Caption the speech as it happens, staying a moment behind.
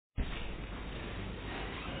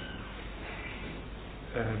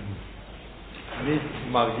אני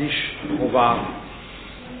מרגיש חובה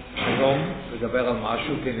היום לדבר על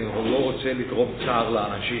משהו, כי אני לא רוצה לגרום צער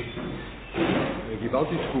לאנשים.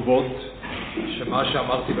 וקיבלתי תגובות שמה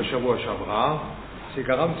שאמרתי בשבוע שעברה זה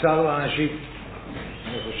גרם צער לאנשים.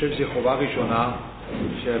 אני חושב שזו חובה ראשונה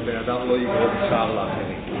שבן אדם לא יגרום צער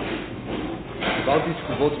לאחרים. קיבלתי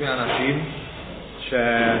תגובות מאנשים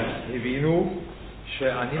שהבינו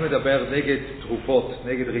שאני מדבר נגד תרופות,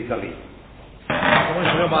 נגד ריטלין. כמו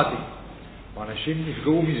ששמעתי, אנשים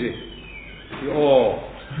נפגעו מזה. כי או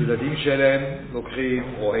ילדים שלהם לוקחים,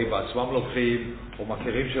 או הם בעצמם לוקחים, או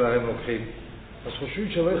מכירים שלהם לוקחים. אז חושבים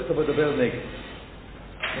שלא איך אתה מדבר נגד.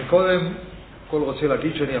 וקודם כל רוצה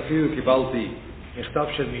להגיד שאני אפילו קיבלתי מכתב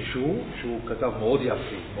של מישהו שהוא כתב מאוד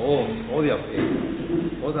יפה, מאוד יפה,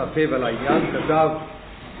 מאוד יפה, ועל העניין כתב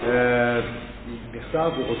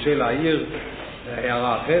מכתב, הוא רוצה להעיר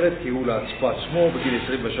הערה אחרת, כי הוא לעצמו בגיל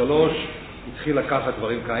 23 התחיל לקחת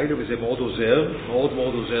דברים כאלה, וזה מאוד עוזר, מאוד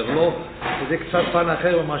מאוד עוזר לו, וזה קצת פן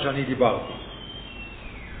אחר ממה שאני דיברתי.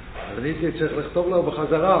 אז אני צריך לכתוב לו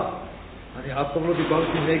בחזרה, אני אף פעם לא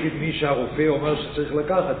דיברתי נגד מי שהרופא אומר שצריך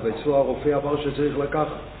לקחת, ואצלו הרופא אמר שצריך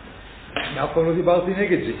לקחת. אני אף פעם לא דיברתי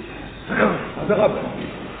נגד זה. אדרבה.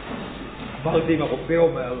 אמרתי אם הרופא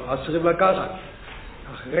אומר, אז צריכים לקחת.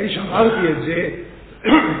 אחרי שאמרתי את זה,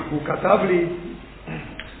 הוא כתב לי,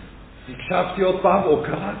 הקשבתי עוד פעם, או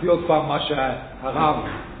קראתי עוד פעם מה שהרב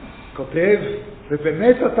כותב,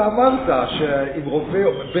 ובאמת אתה אמרת שאם רופא,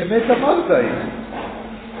 באמת אמרת את זה.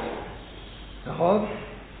 נכון?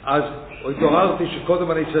 אז התעוררתי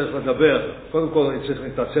שקודם אני צריך לדבר, קודם כל אני צריך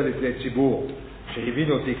להתנצל לפני ציבור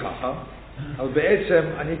שהבינו אותי ככה, אבל בעצם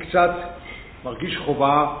אני קצת מרגיש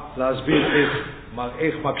חובה להסביר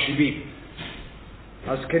איך מקשיבים.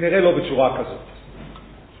 אז כנראה לא בצורה כזאת.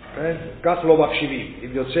 כן? כך לא מקשיבים. אם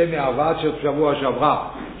יוצא מההבאת של שבוע שעברה,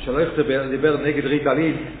 שלא איך לדבר נגד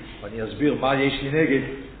ריטלין, ואני אסביר מה יש לי נגד,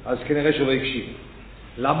 אז כנראה שלא יקשיב.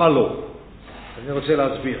 למה לא? אני רוצה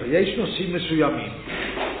להסביר. יש נושאים מסוימים,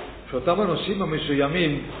 שאותם הנושאים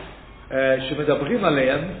המסוימים שמדברים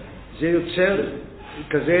עליהם, זה יוצר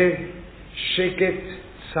כזה שקט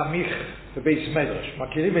סמיך בבית מדרש.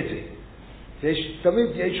 מכירים את זה? תמיד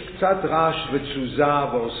יש קצת רעש ותזוזה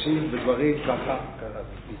ועושים ודברים ככה,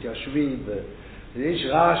 מתיישבים, ויש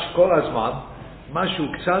רעש כל הזמן, משהו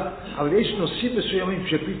קצת, אבל יש נושאים מסוימים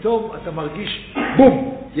שפתאום אתה מרגיש,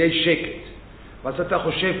 בום, יש שקט. ואז אתה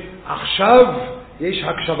חושב, עכשיו יש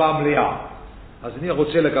הקשבה מלאה. אז אני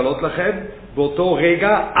רוצה לגלות לכם, באותו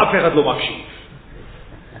רגע אף אחד לא מקשיב.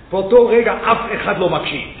 באותו רגע אף אחד לא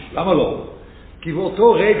מקשיב. למה לא? כי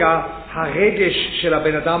באותו רגע הרגש של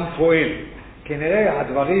הבן אדם פועל. כנראה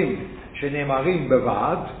הדברים שנאמרים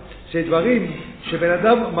בוועד, זה דברים שבן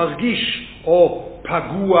אדם מרגיש או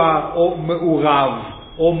פגוע או מעורב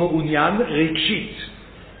או מעוניין רגשית.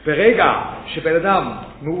 ברגע שבן אדם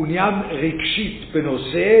מעוניין רגשית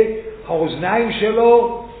בנושא, האוזניים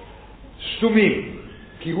שלו סתומים,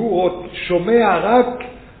 כי הוא שומע רק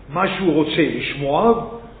מה שהוא רוצה לשמוע,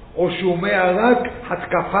 או שהוא שומע רק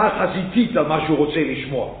התקפה חזיתית על מה שהוא רוצה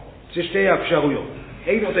לשמוע. זה שתי אפשרויות.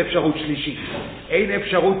 אין עוד אפשרות שלישית. אין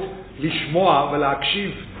אפשרות לשמוע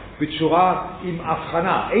ולהקשיב בצורה עם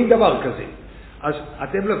הבחנה. אין דבר כזה. אז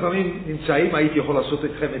אתם לפעמים נמצאים, הייתי יכול לעשות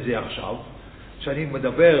אתכם את זה עכשיו, שאני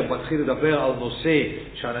מתחיל לדבר על נושא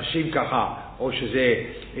שאנשים ככה, או שזה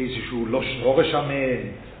איזשהו לא שנורש אמן,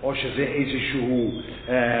 או שזה איזשהו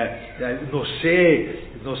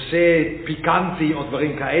נושא פיקנטי או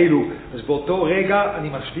דברים כאלו, אז באותו רגע אני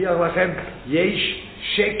משפיע לכם, יש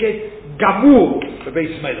שקט גמור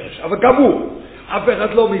בבית מדרש, אבל גמור. אף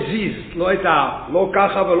אחד לא מזיז, לא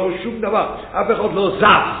ככה ולא שום דבר, אף אחד לא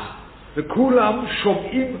זז, וכולם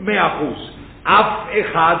שומעים 100%. אף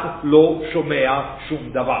אחד לא שומע שום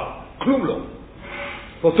דבר, כלום לא.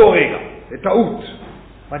 באותו רגע, זה טעות.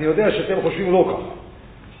 ואני יודע שאתם חושבים לא ככה.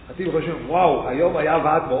 אתם חושבים, וואו, היום היה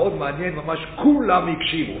ועד מאוד מעניין, ממש כולם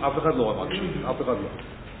הקשיבו. אף אחד לא מקשיב, אף אחד לא.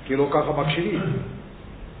 כי לא ככה מקשיבים.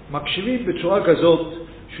 מקשיבים בצורה כזאת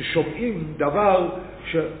ששומעים דבר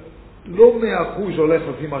שלא 100% הולך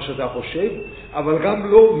לפי מה שאתה חושב, אבל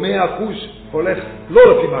גם לא 100% הולך לא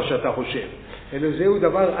לפי מה שאתה חושב. אלא זהו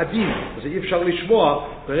דבר עדין, אז אי אפשר לשמוע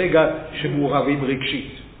ברגע שמעורבים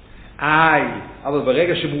רגשית. אבל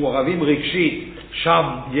ברגע שמעורבים רגשית, שם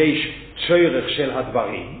יש צורך של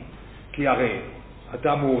הדברים, כי הרי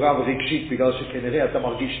אתה מעורב רגשית בגלל שכנראה אתה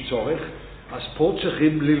מרגיש צורך, אז פה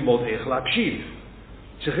צריכים ללמוד איך להקשיב.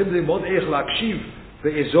 צריכים ללמוד איך להקשיב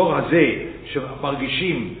באזור הזה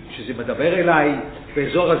שמרגישים שזה מדבר אליי,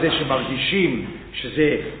 באזור הזה שמרגישים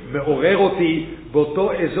שזה מעורר אותי,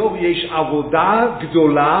 באותו אזור יש עבודה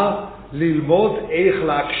גדולה ללמוד איך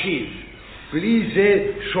להקשיב. בלי זה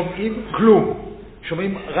שומעים כלום.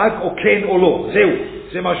 שומעים רק או כן או לא. זהו,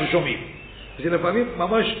 זה מה ששומעים. זה לפעמים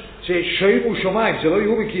ממש ששומעים ושומעים, זה לא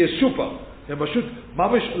יאומן כי יסופר. זה פשוט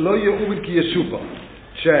ממש לא יאומן כי יסופר.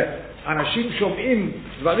 שאנשים שומעים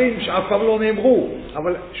דברים שאף פעם לא נאמרו,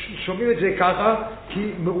 אבל שומעים את זה ככה כי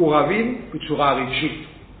מעורבים בצורה רגשית.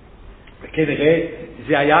 וכנראה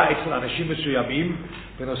זה היה אצל אנשים מסוימים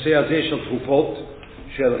בנושא הזה של תרופות,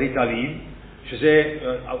 של ריטלין, שזה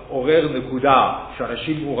עורר נקודה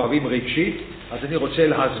שאנשים מעורבים רגשית. אז אני רוצה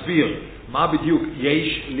להסביר מה בדיוק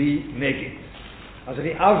יש לי נגד. אז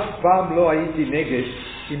אני אף פעם לא הייתי נגד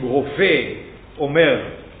אם רופא אומר,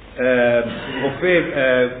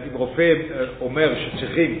 אם רופא אומר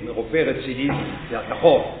שצריכים, רופא רציני,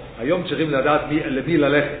 נכון, היום צריכים לדעת למי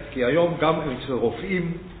ללכת, כי היום גם אצל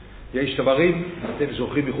רופאים יש דברים, אתם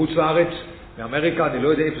זוכרים מחוץ לארץ, באמריקה, אני לא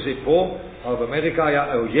יודע איפה זה פה, אבל באמריקה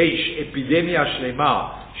יש אפידמיה שלמה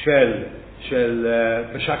של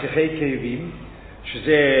משככי כאבים,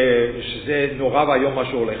 שזה נורא והיום מה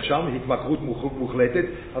שהולך שם, התמכרות מוחלטת,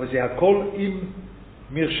 אבל זה הכל עם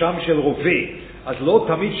מרשם של רופא. אז לא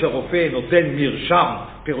תמיד שרופא נותן מרשם,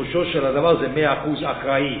 פירושו של הדבר זה 100%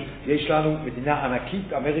 אחראי. יש לנו מדינה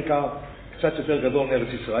ענקית, אמריקה קצת יותר גדול מארץ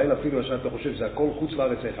ישראל, אפילו שאתה חושב שזה הכל חוץ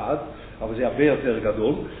לארץ אחד, אבל זה הרבה יותר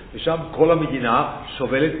גדול, ושם כל המדינה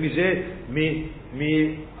סובלת מזה,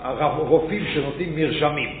 מהרופאים שנותנים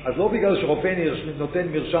מרשמים. אז לא בגלל שרופא נותן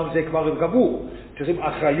מרשם זה כבר גמור, צריכים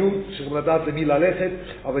אחריות, צריכים לדעת למי ללכת,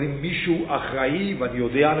 אבל אם מישהו אחראי, ואני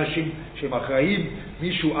יודע אנשים שהם אחראים,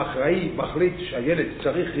 מישהו אחראי מחליט שהילד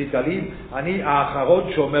צריך ריטלין, אני האחרון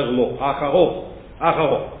שאומר לא,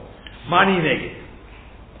 האחרון. מה אני נגד?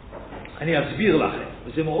 אני אסביר לכם,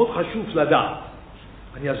 וזה מאוד חשוב לדעת.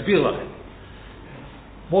 אני אסביר לכם.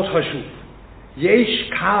 מאוד חשוב.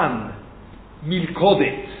 יש כאן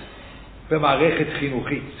מלכודת במערכת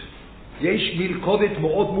חינוכית. יש מלכודת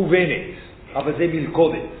מאוד מובנת, אבל זה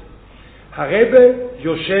מלכודת. הרב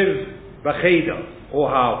יושב בחדר, או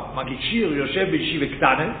המגישיר יושב בישיבה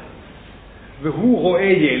קטנה, והוא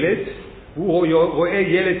רואה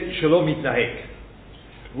ילד שלא מתנהג.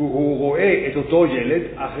 והוא רואה את אותו ילד,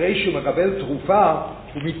 אחרי שהוא מקבל תרופה,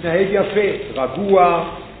 הוא מתנהג יפה, רגוע.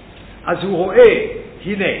 אז הוא רואה,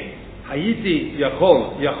 הנה,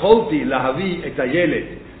 יכולתי להביא את הילד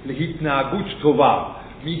להתנהגות טובה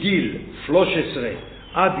מגיל 13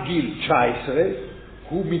 עד גיל 19,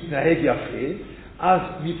 הוא מתנהג יפה, אז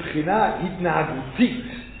מבחינה התנהגותית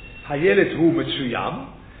הילד הוא מצוין,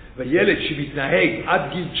 וילד שמתנהג עד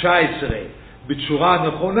גיל 19 בצורה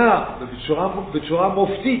נכונה ובצורה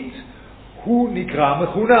מופתית, הוא נקרא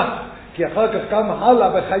מחונך, כי אחר כך גם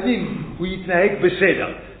הלאה בחיים הוא יתנהג בסדר.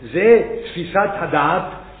 זה תפיסת הדעת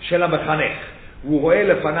של המחנך. הוא רואה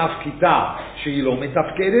לפניו כיתה שהיא לא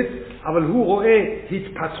מתפקדת, אבל הוא רואה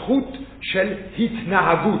התפתחות של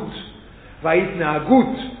התנהגות,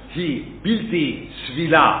 וההתנהגות היא בלתי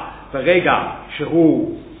סבילה ברגע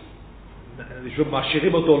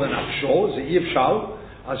שמשאירים אותו לנפשו, זה אי אפשר,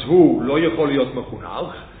 אז הוא לא יכול להיות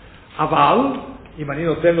מחונך. אבל אם אני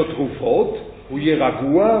נותן לו תרופות, הוא יהיה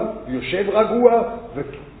רגוע, הוא יושב רגוע,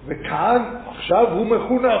 וכאן עכשיו הוא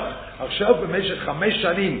מחונך. עכשיו במשך 5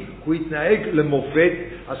 שנים הוא התנהג למופת,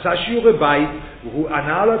 עשה שיעורי בית, הוא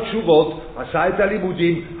ענה על התשובות, עשה את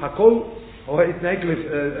הלימודים, הכל הוא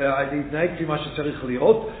התנהג כפי מה שצריך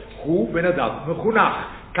להיות, הוא בן אדם מחונך.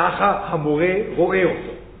 ככה המורה רואה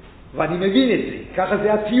אותו, ואני מבין את זה, ככה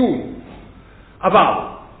זה הטיעון. אבל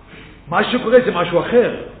מה שקורה זה משהו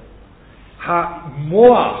אחר.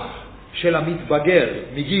 המוח של המתבגר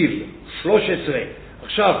מגיל 13,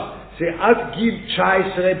 עכשיו זה עד גיל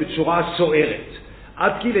 19 בצורה סוערת,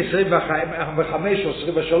 עד גיל 25 או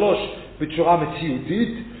 23 בצורה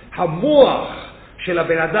מציאותית, המוח של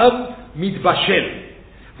הבן אדם מתבשל,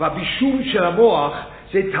 והבישול של המוח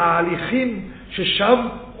זה תהליכים ששם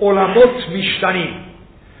עולמות משתנים,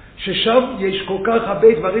 ששם יש כל כך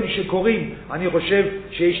הרבה דברים שקורים. אני חושב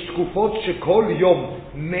שיש תקופות שכל יום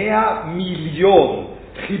 100 מיליון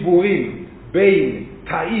חיבורים בין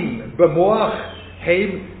תאים במוח הם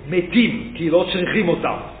מתים, כי לא צריכים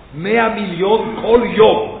אותם. 100 מיליון כל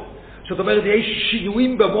יום. זאת אומרת, יש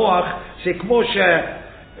שינויים במוח, זה כמו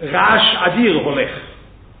שרעש אדיר הולך.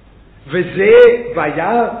 וזה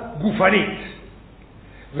בעיה גופנית.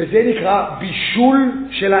 וזה נקרא בישול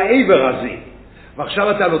של העבר הזה.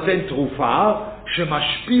 ועכשיו אתה נותן תרופה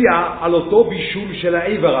שמשפיע על אותו בישול של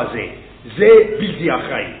העבר הזה. זה בלתי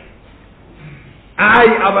אחראי.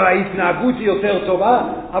 אבל ההתנהגות היא יותר טובה,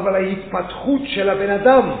 אבל ההתפתחות של הבן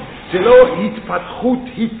אדם זה לא התפתחות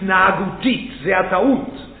התנהגותית, זה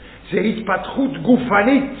הטעות. זה התפתחות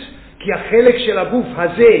גופנית, כי החלק של הגוף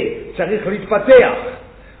הזה צריך להתפתח.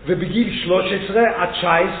 ובגיל 13 עד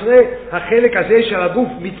 19 החלק הזה של הגוף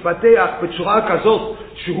מתפתח בצורה כזאת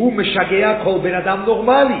שהוא משגע כל בן אדם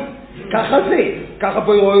נורמלי. ככה זה, ככה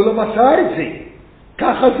בורא עולם עשה את זה,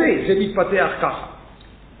 ככה זה מתפתח ככה.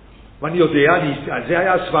 ואני יודע, זה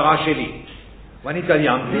היה הסברה שלי, ואני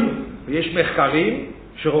התעניינתי, ויש מחקרים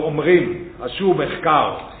שאומרים, עשו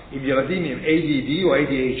מחקר עם ילדים עם ADD או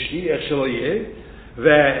ADHD, איך שלא יהיה,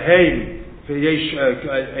 והם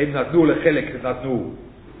נתנו לחלק נתנו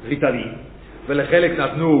ריטלין, ולחלק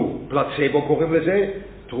נתנו פלצבו, קוראים לזה,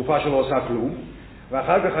 תרופה שלא עושה כלום,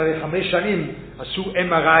 ואחר כך אחרי 5 שנים עשו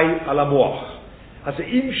MRI על המוח. אז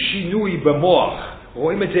אם שינוי במוח,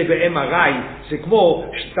 רואים את זה ב-MRI, זה כמו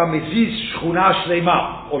שאתה מזיז שכונה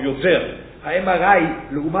שלמה או יותר. ה-MRI,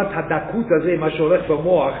 לעומת הדקות הזה, מה שהולך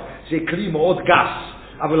במוח, זה כלי מאוד גס,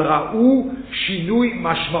 אבל ראו שינוי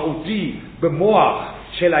משמעותי במוח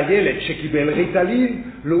של הילד שקיבל ריטלין,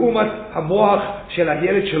 לעומת המוח של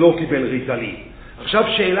הילד שלא קיבל ריטלין. עכשיו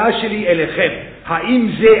שאלה שלי אליכם, האם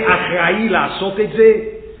זה אחראי לעשות את זה?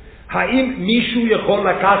 האם מישהו יכול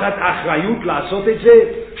לקחת אחריות לעשות את זה,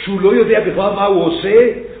 שהוא לא יודע בכלל מה הוא עושה?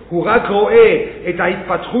 הוא רק רואה את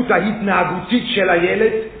ההתפתחות ההתנהגותית של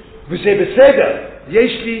הילד, וזה בסדר.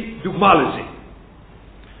 יש לי דוגמה לזה.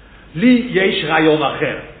 לי יש רעיון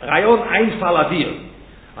אחר, רעיון עין פלאדיר.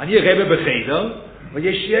 אני רבא בחדר,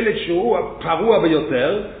 ויש ילד שהוא פרוע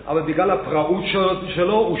ביותר, אבל בגלל הפרעות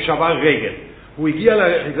שלו הוא שבר רגל. הוא הגיע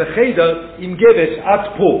לחדר עם גבס עד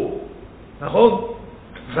פה, נכון?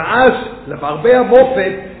 ואז למרבה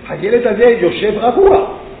המופת הילד הזה יושב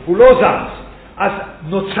רגוע, הוא לא זז. אז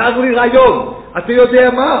נוצר לי רעיון, אתה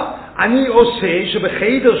יודע מה? אני עושה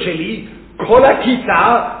שבחדר שלי כל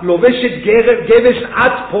הכיתה לובשת גבס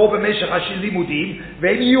עד פה במשך הלימודים,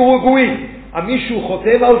 והם יהיו רגועים. מישהו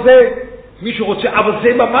חותם על זה? מישהו רוצה? אבל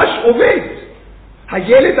זה ממש עובד.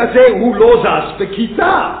 הילד הזה הוא לא זז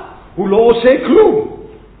בכיתה, הוא לא עושה כלום,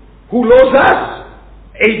 הוא לא זז.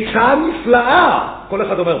 עצה נפלאה. כל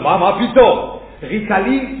אחד אומר, מה פתאום?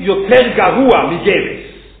 ריטלין יותר גרוע מגבס.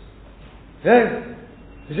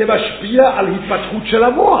 זה משפיע על התפתחות של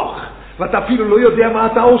המוח, ואתה אפילו לא יודע מה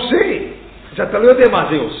אתה עושה. אתה לא יודע מה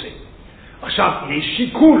זה עושה. עכשיו, יש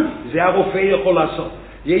שיקול, זה הרופא יכול לעשות.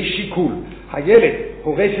 יש שיקול. הילד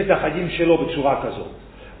הורס את החיים שלו בצורה כזאת.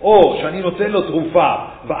 או שאני נותן לו תרופה,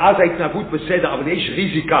 ואז ההתנהגות בסדר, אבל יש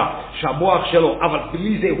ריזיקה שהמוח שלו, אבל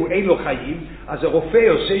בלי זה הוא אין לו חיים, אז הרופא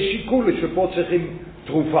עושה שיקול שפה צריכים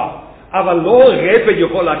תרופה. אבל לא רבא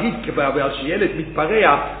יכול להגיד, בגלל שילד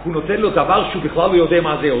מתפרע, הוא נותן לו דבר שהוא בכלל לא יודע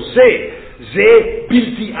מה זה עושה. זה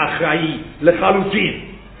בלתי אחראי לחלוטין.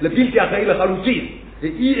 לבלתי אחראי לחלוטין.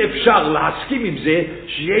 ואי אפשר להסכים עם זה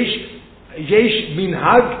שיש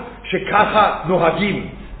מנהג שככה נוהגים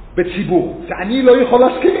בציבור. אני לא יכול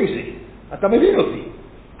להסכים עם זה. אתה מבין אותי?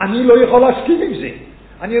 אני לא יכול להסכים עם זה.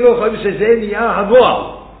 אני לא יכול להסכים שזה נהיה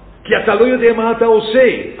הנוער. כי אתה לא יודע מה אתה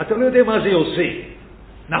עושה. אתה לא יודע מה זה עושה.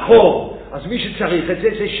 נכון. אז מי שצריך את זה,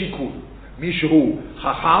 זה שיקול. מי שהוא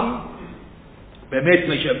חכם, באמת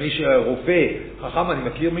מי שרופא חכם, אני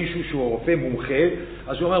מכיר מישהו שהוא רופא מומחה,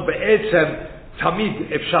 אז הוא אומר בעצם תמיד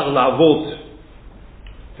אפשר לעבוד.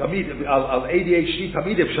 תמיד, על ADHD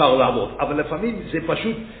תמיד אפשר לעבוד, אבל לפעמים זה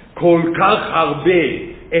פשוט כל כך הרבה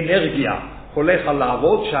אנרגיה הולך על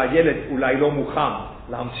לעבוד, שהילד אולי לא מוכן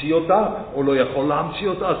להמציא אותה, או לא יכול להמציא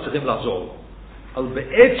אותה, אז צריכים לעזור. אבל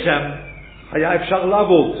בעצם היה אפשר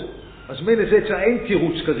לעבוד. אז מן זה אין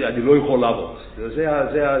תירוץ כזה, אני לא יכול לעבוד.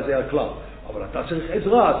 זה הכלל. אבל אתה צריך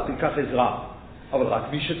עזרה, אז תיקח עזרה. אבל רק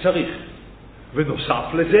מי שצריך. ונוסף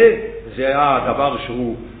לזה, זה היה הדבר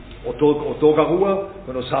שהוא אותו גרוע,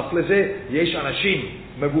 ונוסף לזה, יש אנשים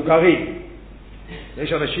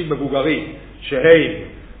מבוגרים שהם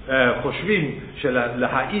חושבים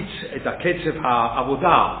שלהאיץ את הקצב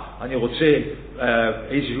העבודה, אני רוצה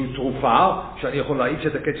איזושהי תרופה שאני יכול להאיץ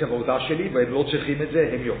את הקצב העבודה שלי, והם לא צריכים את זה,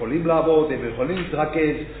 הם יכולים לעבוד, הם יכולים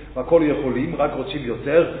להתרכז, והכל יכולים, רק רוצים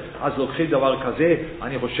יותר, אז לוקחים דבר כזה.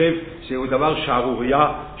 אני חושב שהוא דבר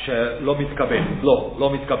שערוריה שלא מתקבל. לא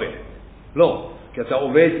מתקבל. לא, כי אתה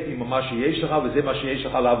עובד עם מה שיש לך, וזה מה שיש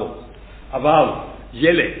לך לעבוד. אבל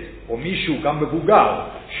ילד או מישהו גם מבוגר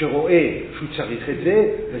שרואה שהוא צריך את זה,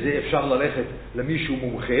 וזה אפשר ללכת למישהו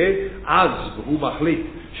מומחה, אז הוא מחליט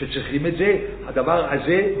שצריכים את זה, הדבר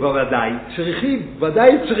הזה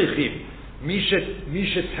ודאי צריכים. מי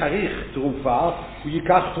שצריך תרופה, הוא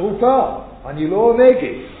ייקח תרופה. אני לא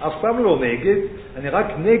נגד, אף פעם לא נגד, אני רק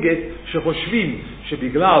נגד שחושבים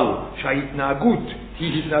שבגלל שההתנהגות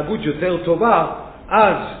היא התנהגות יותר טובה,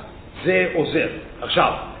 אז זה עוזר.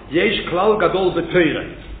 עכשיו, יש כלל גדול בתורה.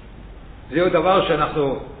 זהו דבר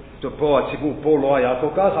שאנחנו, פה הציבור פה לא היה כל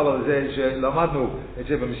כך, אבל זה שלמדנו את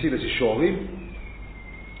זה במסילת ישרים.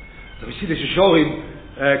 במסילת ישרים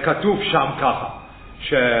כתוב שם ככה,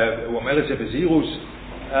 שהוא אומר את זה בזירוס,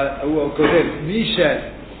 הוא כותב, מי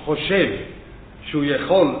שחושב שהוא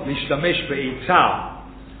יכול להשתמש בעצה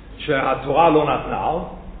שהתורה לא נתנה,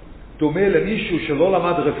 דומה למישהו שלא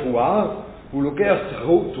למד רפואה, הוא לוקח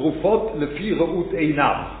תרופות לפי ראות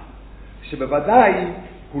עיניו, שבוודאי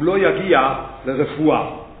הוא לא יגיע לרפואה.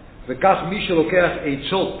 וכך מי שלוקח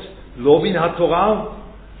עצות לא מן התורה,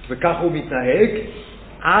 וכך הוא מתנהג,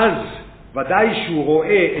 אז ודאי שהוא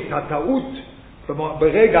רואה את הטעות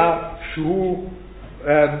ברגע שהוא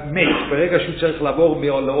מת, ברגע שהוא צריך לעבור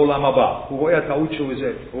לעולם הבא. הוא רואה את הטעות שהוא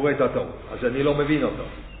זה, הוא רואה את הטעות. אז אני לא מבין אותו.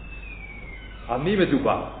 על מי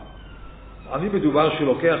מדובר? על מי מדובר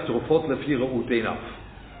שלוקח תרופות לפי ראות עיניו?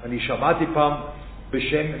 אני שמעתי פעם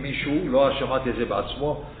בשם מישהו, לא שמעתי את זה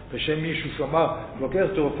בעצמו, בשם מישהו שאמר, לוקח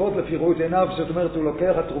תרופות לפי ראות עיניו, זאת אומרת, הוא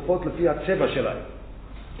לוקח התרופות לפי הצבע שלהם.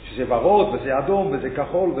 שזה ורוד, וזה אדום, וזה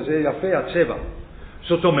כחול, וזה יפה, הצבע.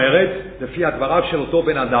 זאת אומרת, לפי הדבריו של אותו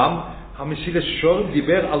בן אדם, המסילת ישרים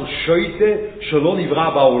דיבר על שויטה שלא נברא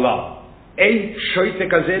בעולם. אין שויטה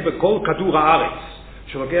כזה בכל כדור הארץ,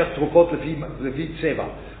 שלוקח תרופות לפי צבע.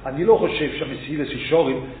 אני לא חושב שהמסילת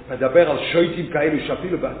ישרים מדבר על שויטים כאלו,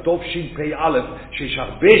 שאפילו בתשפ"א, שיש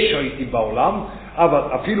הרבה שויטים בעולם, אבל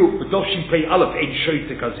אפילו בתשפ"א אין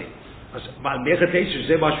שויטה כזה. אז מערכת עשר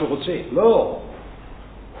זה מה שהוא רוצה? לא.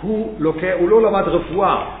 הוא לא למד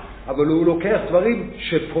רפואה, אבל הוא לוקח דברים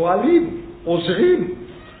שפועלים, עוזרים.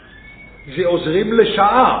 זה עוזרים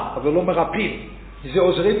לשעה, אבל לא מרפאים. זה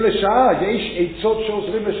עוזרים לשעה, יש עצות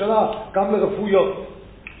שעוזרים לשעה, גם לרפויות.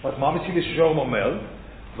 אז מה מסילת ישרים אומר?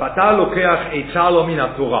 ואתה לוקח עצה לא מן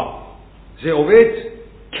התורה. זה עובד?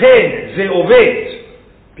 כן, זה עובד.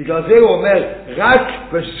 בגלל זה הוא אומר, רק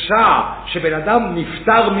בשעה שבן אדם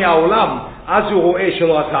נפטר מהעולם, אז הוא רואה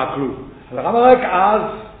שלא עשה כלום. אבל למה רק אז?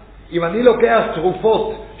 אם אני לוקח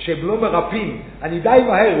תרופות שהם לא מרפאים, אני די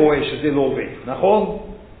מהר רואה שזה לא עובד, נכון?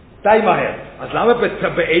 די מהר. אז למה בעצה,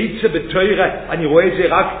 בתורה, אני רואה את זה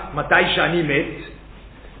רק מתי שאני מת?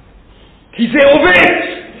 כי זה עובד!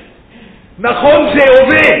 נכון, זה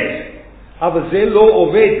עובד! אבל זה לא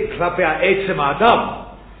עובד כלפי העצם האדם.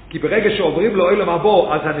 כי ברגע שעוברים לו עולם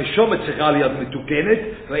הבא, אז הנשמה צריכה להיות מתוקנת,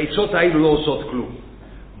 והעצות האלו לא עושות כלום.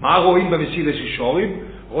 מה רואים במסילת ישרים?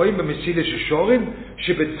 רואים במסילת ישרים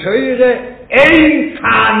שבתורה אין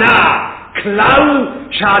טענה כלל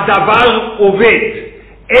שהדבר עובד.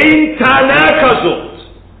 אין טענה כזאת.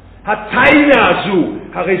 הטענה הזו,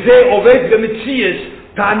 הרי זה עובד במציאות,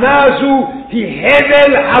 טענה הזו היא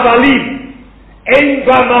הבל הבלים. אין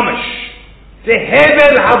בה ממש. זה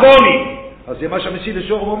הבל הבלים. אז זה מה שהמסילת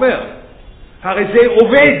ישרים אומר. הרי זה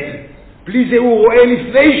עובד. בלי זה הוא רואה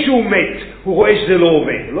לפני שהוא מת, הוא רואה שזה לא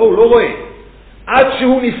עובד. לא, הוא לא רואה. עד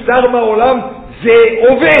שהוא נפטר מהעולם זה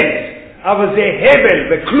עובד, אבל זה הבל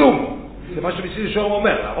וכלום. זה מה שמסילת ישרים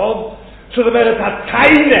אומר, נכון? זאת אומרת,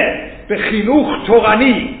 הטענה בחינוך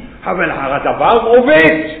תורני, אבל הדבר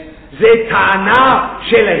עובד. זה טענה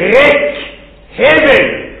של ריק, הבל,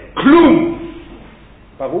 כלום.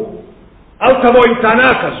 ברור? אל תבוא עם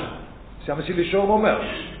טענה כזו. זה המסילת ישרים אומר.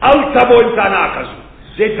 אל תבוא עם טענה כזו.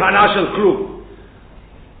 זה טענה של כלום.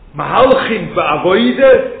 מהלכים בעבודה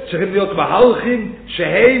צריכים להיות מהלכים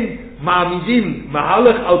שהם מעמידים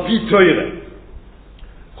מהלך על פי תורה.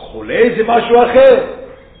 חולה זה משהו אחר.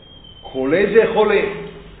 חולה זה חולה.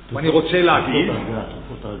 ואני רוצה להגיד...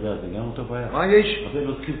 תרופות הרגעה, זה גם אותה בעיה. מה יש? אבל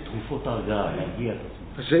לוקחים תרופות הרגעה, להגיע את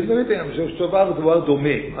עצמם. זה לא יודע, זה דבר דומה.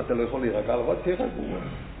 אתה לא יכול להירגע, אבל תירגע.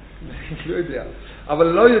 לא יודע. אבל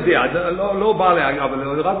לא יודע, לא בא להגיד,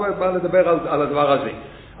 אבל רק בא לדבר על הדבר הזה.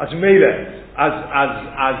 אז מילא, אז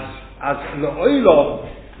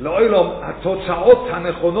לאוילום, התוצאות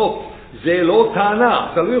הנכונות, זה לא טענה,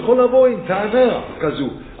 אתה לא יכול לבוא עם טענה כזו,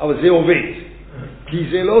 אבל זה עובד, כי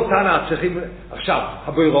זה לא טענה, צריכים, עכשיו,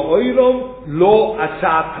 הבורא לא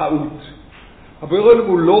עשה טעות, הבורא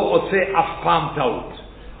הוא לא עושה אף פעם טעות,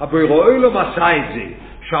 הבורא עשה את זה,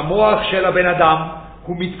 שהמוח של הבן אדם,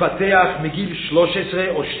 הוא מתפתח מגיל 13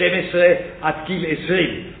 או 12 עד גיל 20,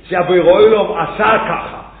 זה הבורא עשה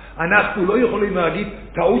ככה, אנחנו לא יכולים להגיד,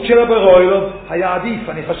 טעות של הבורא היה עדיף.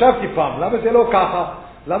 אני חשבתי פעם, למה זה לא ככה?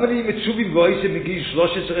 למה אני מצווים ואויסה בגיל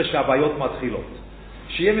 13 שהבעיות מתחילות?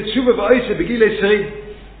 שיהיה מצווה ואויסה בגיל 20.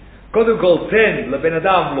 קודם כל תן לבן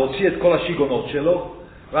אדם להוציא את כל השיגונות שלו,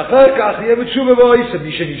 ואחר כך יהיה מצווה ואויסה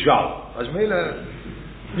מי שנשאר. אז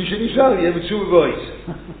מי שנשאר יהיה מצווה ואויסה.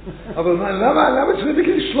 אבל למה צריך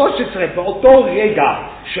בגיל 13? באותו רגע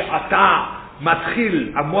שאתה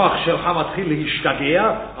מתחיל, המוח שלך מתחיל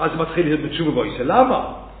להשתגע, אז מתחיל להיות מצווה ואויסה. למה?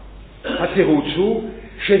 התירוץ הוא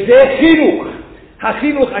שזה חינוך.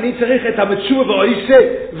 החינוך, אני צריך את המצווה ואויסה,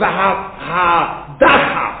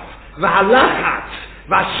 והדחף והלחץ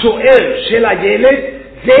והסוער של הילד,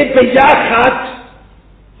 זה ביחד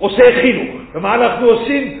עושה חינוך. ומה אנחנו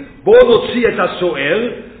עושים? בואו נוציא את הסוער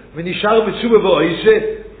ונשאר מצובה ואויסה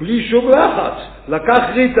בלי שום לחץ. לקח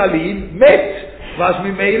ריטלין, מת, ואז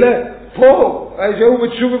ממילא פה זהו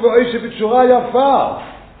מצובה ואויסה בצורה יפה.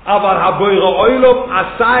 אבל הבורא עולם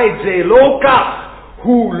עשה את זה לא כך,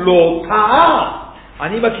 הוא לא טעה.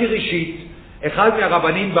 אני מכיר אישית אחד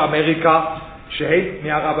מהרבנים באמריקה, שהם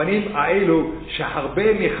מהרבנים האלו שהרבה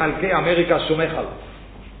מחלקי אמריקה סומך עליו.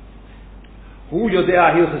 הוא יודע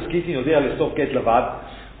הלכות גיטין, יודע לכתוב קט לבד,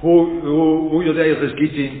 הוא יודע הלכות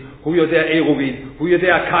גיטין, הוא יודע עירובין, הוא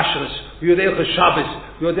יודע קשרס, הוא יודע הלכות שבס,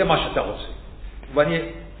 הוא יודע מה שאתה רוצה. ואני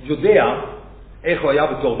יודע איך הוא היה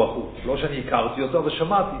בתור בחור. לא שאני הכרתי אותו, אבל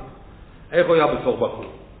שמעתי איך הוא היה בתור בחור.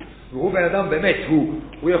 והוא בן אדם באמת,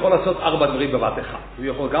 הוא יכול לעשות 4 דברים בבת אחד. הוא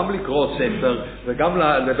יכול גם לקרוא ספר, וגם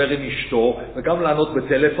לדבר עם אשתו, וגם לענות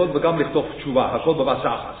בטלפון, וגם לכתוב תשובה, הכל בבת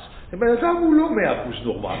אחת. בן אדם הוא לא 100%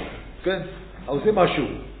 נורמלי, כן? אבל זה משהו.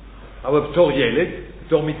 אבל בתור ילד,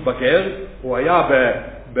 בתור מתבגר, הוא היה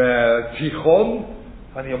בתיכון,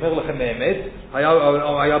 אני אומר לכם באמת,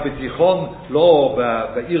 היה בתיכון, לא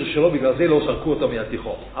בעיר שלו, בגלל זה לא זרקו אותו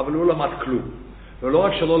מהתיכון. אבל הוא לא למד כלום. ולא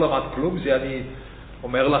רק שלא למד כלום, זה אני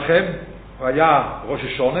אומר לכם, הוא היה ראש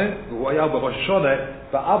השונה, והוא היה בראש השונה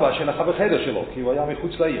באבא של החבר חדר שלו, כי הוא היה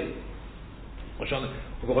מחוץ לעיר.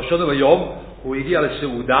 ובראש השונה ביום הוא הגיע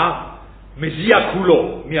לסעודה, מזיע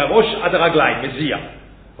כולו, מהראש עד הרגליים, מזיע.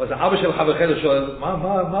 אז האבא של החבר חדר שלו,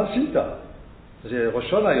 מה עשית? זה ראש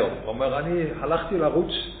השונה היום. הוא אומר, אני הלכתי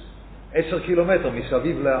לרוץ 10 קילומטר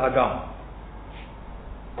מסביב לאגם.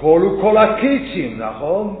 כל הקיצים,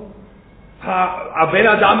 נכון? הבן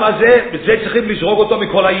אדם הזה, בזה צריכים לזרוק אותו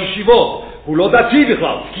מכל הישיבות. הוא לא דתי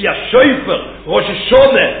בכלל, כי השופר, ראש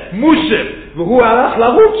השונה, מוסף, והוא הלך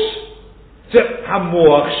לרוץ.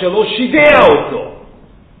 המוח שלו שיגע אותו.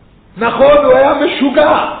 נכון, הוא היה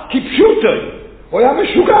משוגע, כפשוטו. הוא היה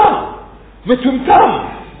משוגע, מטומטם,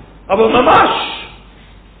 אבל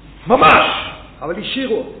ממש. אבל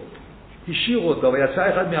השאירו אותו, ויצא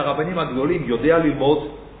אחד מהרבנים הגדולים, יודע ללמוד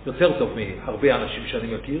יותר טוב מהרבה אנשים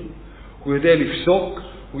שאני מכיר. הוא יודע לפסוק,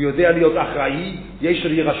 הוא יודע להיות אחראי, יש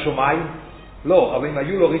לו ירא שמיים. לא, אבל אם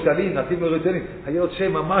היו לו ריטלין, נתים לו ריטלין, היה יוצא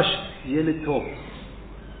ממש ילד טוב.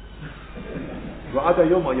 ועד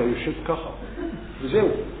היום היה יושב ככה. וזהו,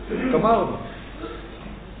 גמרנו.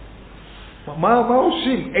 מה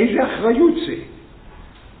עושים? איזה אחריות זה?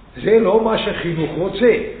 זה לא מה שחינוך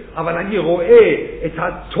רוצה, אבל אני רואה את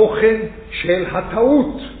התוכן של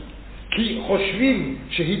הטעות. כי חושבים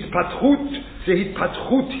שהתפתחות זה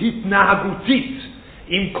התפתחות התנהגותית.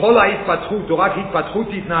 אם כל ההתפתחות הוא רק התפתחות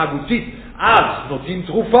התנהגותית, אז נותנים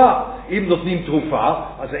תרופה. אם נותנים תרופה,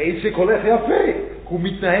 אז העסק הולך יפה. הוא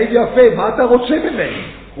מתנהג יפה. מה אתה רוצה ממנו?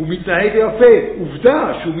 הוא מתנהג יפה.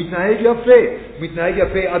 עובדה שהוא מתנהג יפה. הוא מתנהג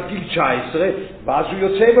יפה עד גיל 19, ואז הוא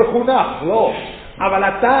יוצא מחונך. לא. אבל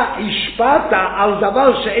אתה השפעת על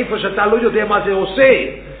דבר שאיפה שאתה לא יודע מה זה עושה.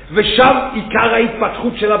 ושם עיקר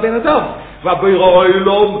ההתפתחות של הבן אדם. והבורא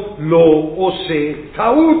עולם לא עושה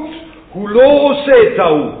טעות. הוא לא עושה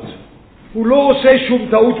טעות. הוא לא עושה שום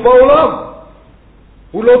טעות בעולם.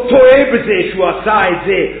 הוא לא טועה בזה שהוא עשה את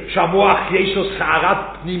זה, שהמוח יש לו סערת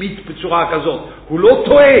פנימית בצורה כזאת. הוא לא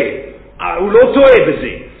טועה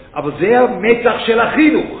בזה. אבל זה המתח של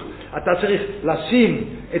החינוך. אתה צריך לשים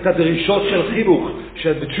את הדרישות של חינוך,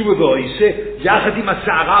 של בתשובה ואויסה, יחד עם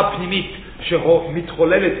הסערה הפנימית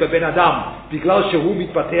שמתחוללת בבן אדם, בגלל שהוא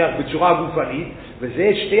מתפתח בצורה גופנית,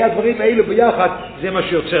 וזה שתי הדברים האלה ביחד, זה מה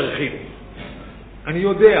שיוצר חינוך. אני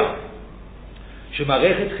יודע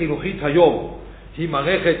שמערכת חינוכית היום, היא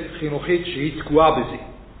מערכת חינוכית שהיא תקועה בזה.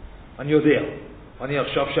 אני יודע. אני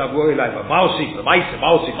עכשיו שעברו אליי, מה עושים? מה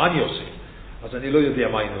עושים? מה אני עושה? אז אני לא יודע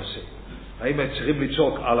מה אני עושה. האם צריכים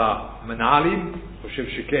לצעוק על המנהלים? אני חושב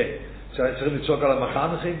שכן. צריכים לצעוק על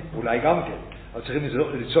המחנכים? אולי גם כן. אבל צריכים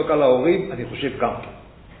לצעוק על ההורים? אני חושב גם כן.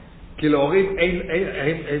 כי להורים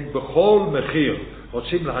הם בכל מחיר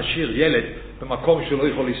רוצים להשאיר ילד במקום שלא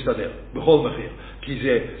יכול להסתדר. בכל מחיר. כי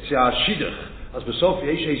זה השידך. אז בסוף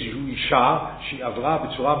יש איזושהי אישה שהיא עברה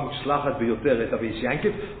בצורה מוצלחת ביותר את הוויס ינקב,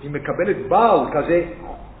 היא מקבלת בעל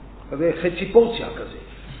כזה חצי פורציה כזה.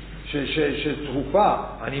 שתרופה,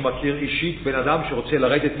 אני מכיר אישית בן אדם שרוצה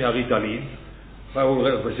לרדת מהריטלין,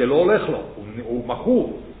 וזה לא הולך לו, הוא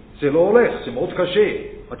מכור, זה לא הולך, זה מאוד קשה.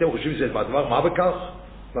 אתם חושבים שזה דבר מה בכך?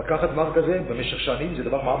 לקחת דבר כזה במשך שנים זה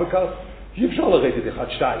דבר מה בכך? אי אפשר לרדת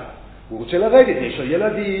 1-2. הוא רוצה לרדת, יש לו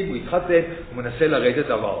ילדים, הוא התחתן, הוא מנסה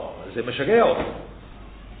לרדת, אבל זה משגע אותו.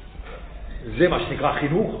 זה מה שנקרא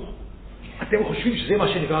חינוך. אתם חושבים שזה מה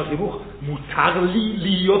שנקרא חינוך? מותר לי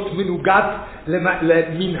להיות מנוגד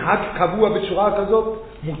למנהג קבוע בצורה כזאת?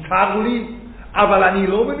 מותר לי, אבל אני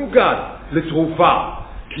לא מנוגד לתרופה.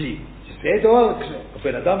 כי זה דבר,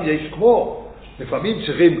 בן אדם יש כמו, לפעמים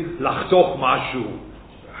צריכים לחתוך משהו.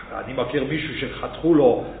 אני מכיר מישהו שחתכו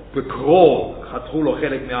לו בקרוב, חתכו לו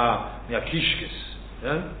חלק מהקישקס.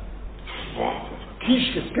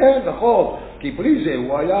 קישקס, כן, נכון. כי בלי זה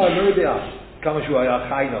הוא היה, לא יודע כמה שהוא היה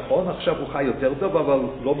חי, נכון? עכשיו הוא חי יותר טוב, אבל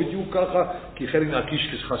לא בדיוק ככה, כי חלק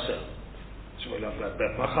מהקישקס חסר.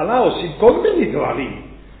 במחלה עושים כל מיני דברים.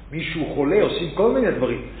 מישהו חולה עושים כל מיני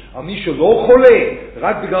דברים. אבל מישהו לא חולה,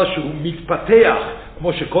 רק בגלל שהוא מתפתח,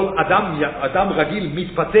 כמו שכל אדם רגיל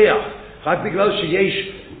מתפתח, רק בגלל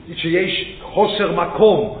שיש חוסר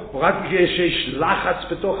מקום, או רק בגלל שיש לחץ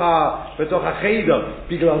בתוך החדר,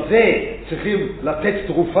 בגלל זה צריכים לתת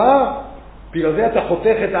תרופה, בגלל זה אתה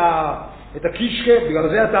חותך את הקישקה, בגלל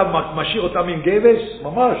זה אתה משאיר אותם עם גבס,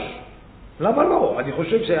 ממש. למה לא? אני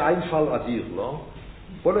חושב שזה איינפל אדיר, לא?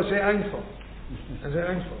 בוא נעשה איינפל. זה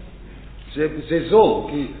איינפל. זה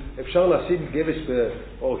זול, כי אפשר לשים גבס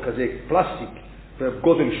או כזה פלסטיק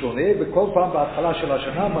בגודל שונה, וכל פעם בהתחלה של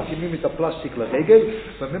השנה מתאימים את הפלסטיק לרגל,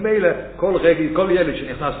 וממילא כל ילד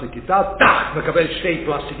שנכנס לכיתה, מקבל 2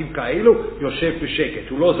 פלסטיקים כאלו, יושב בשקט,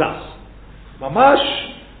 הוא לא זז. ממש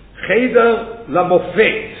חדר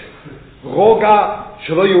למופת, רוגע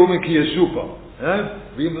שלא יאומן כי יסופר.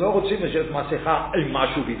 ואם לא רוצים לשבת מסכה עם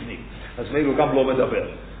משהו בפנים, אז מילא גם לא מדבר.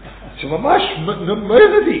 זה ממש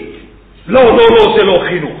מרדיק. לא, זה לא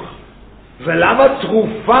חינוך. ולמה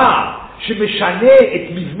תרופה שמשנה את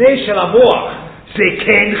מבנה של המוח זה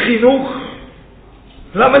כן חינוך?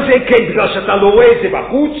 למה זה כן? בגלל שאתה לא רואה את זה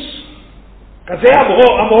בחוץ? כזה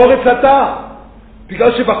המורץ אתה.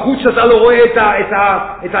 בגלל שבחוץ אתה לא רואה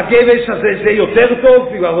את הגבס הזה, זה יותר טוב,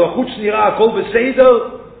 בגלל בחוץ נראה הכל בסדר,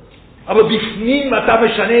 אבל בפנים אתה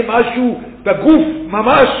משנה משהו בגוף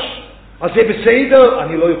ממש, אז זה בסדר,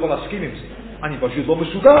 אני לא יכול להסכים עם זה. אני פשוט לא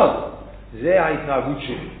מסוגל. זה ההתנהגות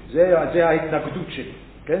שלי. זה ההתנגדות שלי.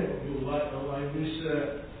 כן? אולי מי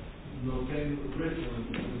שנותן רפואה,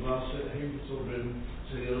 דבר שהם צוברים,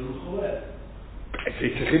 שילנו חולה.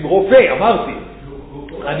 צריכים רופא, אמרתי.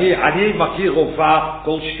 אני מכיר רופאה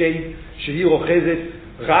גולדשטיין שהיא רוכזת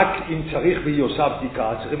רק אם צריך והיא עושה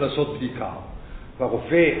בדיקה, צריכים לעשות בדיקה.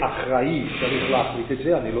 והרופא אחראי צריך להחליט את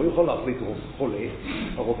זה, אני לא יכול להחליט חולה,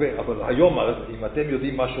 הרופא, אבל היום, אם אתם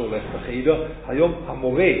יודעים מה שהולך בחדר, היום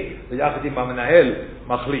המורה ביחד עם המנהל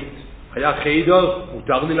מחליט. היה חדר,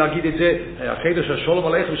 מותר לי להגיד את זה, היה חדר של שלום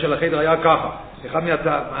עליכם של החדר היה ככה. אחד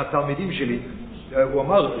מהתלמידים שלי, הוא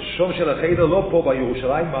אמר, שום של החדר לא פה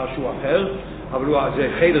בירושלים, משהו אחר, אבל זה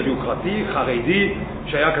חדר יוקרתי, חרדי,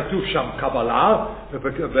 שהיה כתוב שם קבלה,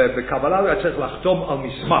 ובקבלה הוא היה צריך לחתום על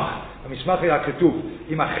מסמך. המסמך היה כתוב,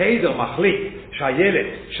 אם החדר מחליט שהילד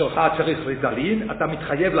שלך צריך לדלין, אתה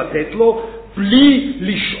מתחייב לתת לו בלי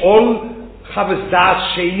לשאול חפץ דעת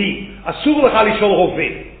שני. אסור לך לשאול רופא.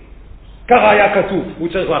 ככה היה כתוב, הוא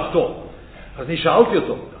צריך לחתום. אז אני שאלתי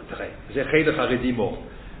אותו, תראה, זה חדר חרדי מאוד.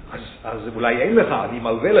 אז אולי אין לך, אני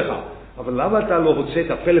מלווה לך, אבל למה אתה לא רוצה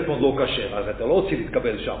את הפלאפון לא כשר? אז אתה לא רוצה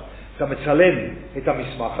להתקבל שם. אתה מצלם את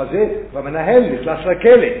המסמך הזה, והמנהל נכנס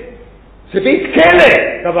לכלא. זה בית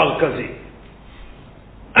כלא, דבר כזה.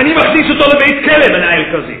 אני מכניס אותו לבית כלא, מנהל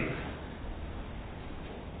כזה.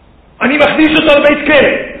 אני מכניס אותו לבית כלא.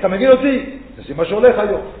 אתה מבין אותי? זה מה שהולך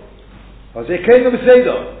היום. אז זה כן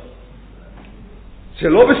בסדר. זה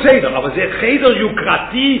לא בסדר, אבל זה חדר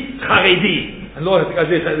יוקרתי חרדי. אני לא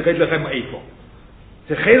אגיד לכם איפה.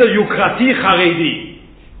 זה חדר יוקרתי חרדי.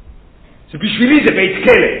 זה בשבילי זה בית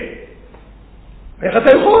כלא. איך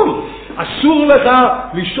אתה יכול? אסור לך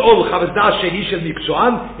לשאול חפץ דעת שני של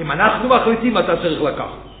מקצוען, אם אנחנו מחליטים אתה צריך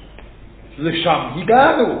לקחת. לשם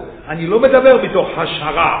הגענו. אני לא מדבר מתוך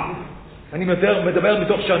השערה. אני מדבר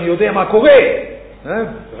מתוך שאני יודע מה קורה.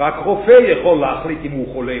 רק רופא יכול להחליט אם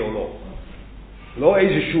הוא חולה או לא. לא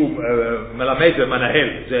איזשהו מלמד ומנהל.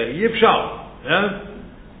 זה אי אפשר.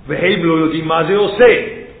 והם לא יודעים מה זה עושה.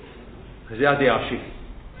 זה הדעה שלי.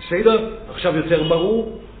 בסדר? עכשיו יותר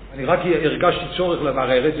ברור. אני רק הרגשתי צורך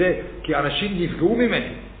לברר את זה, כי אנשים נפגעו ממני.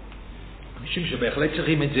 אנשים שבהחלט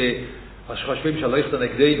צריכים את זה, חושבים שהלכת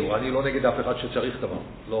נגדנו. אני לא נגד אף אחד שצריך דבר.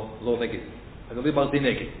 לא נגד. אני לא דיברתי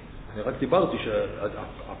נגד. אני רק דיברתי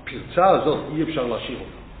שהפרצה הזאת אי אפשר להשאיר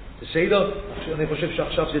אותה. בסדר? אני חושב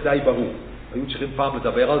שעכשיו זה די ברור. היו צריכים פעם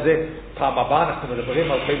לדבר על זה. פעם הבאה אנחנו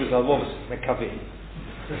מדברים על חייבס אלבומס. מקווה.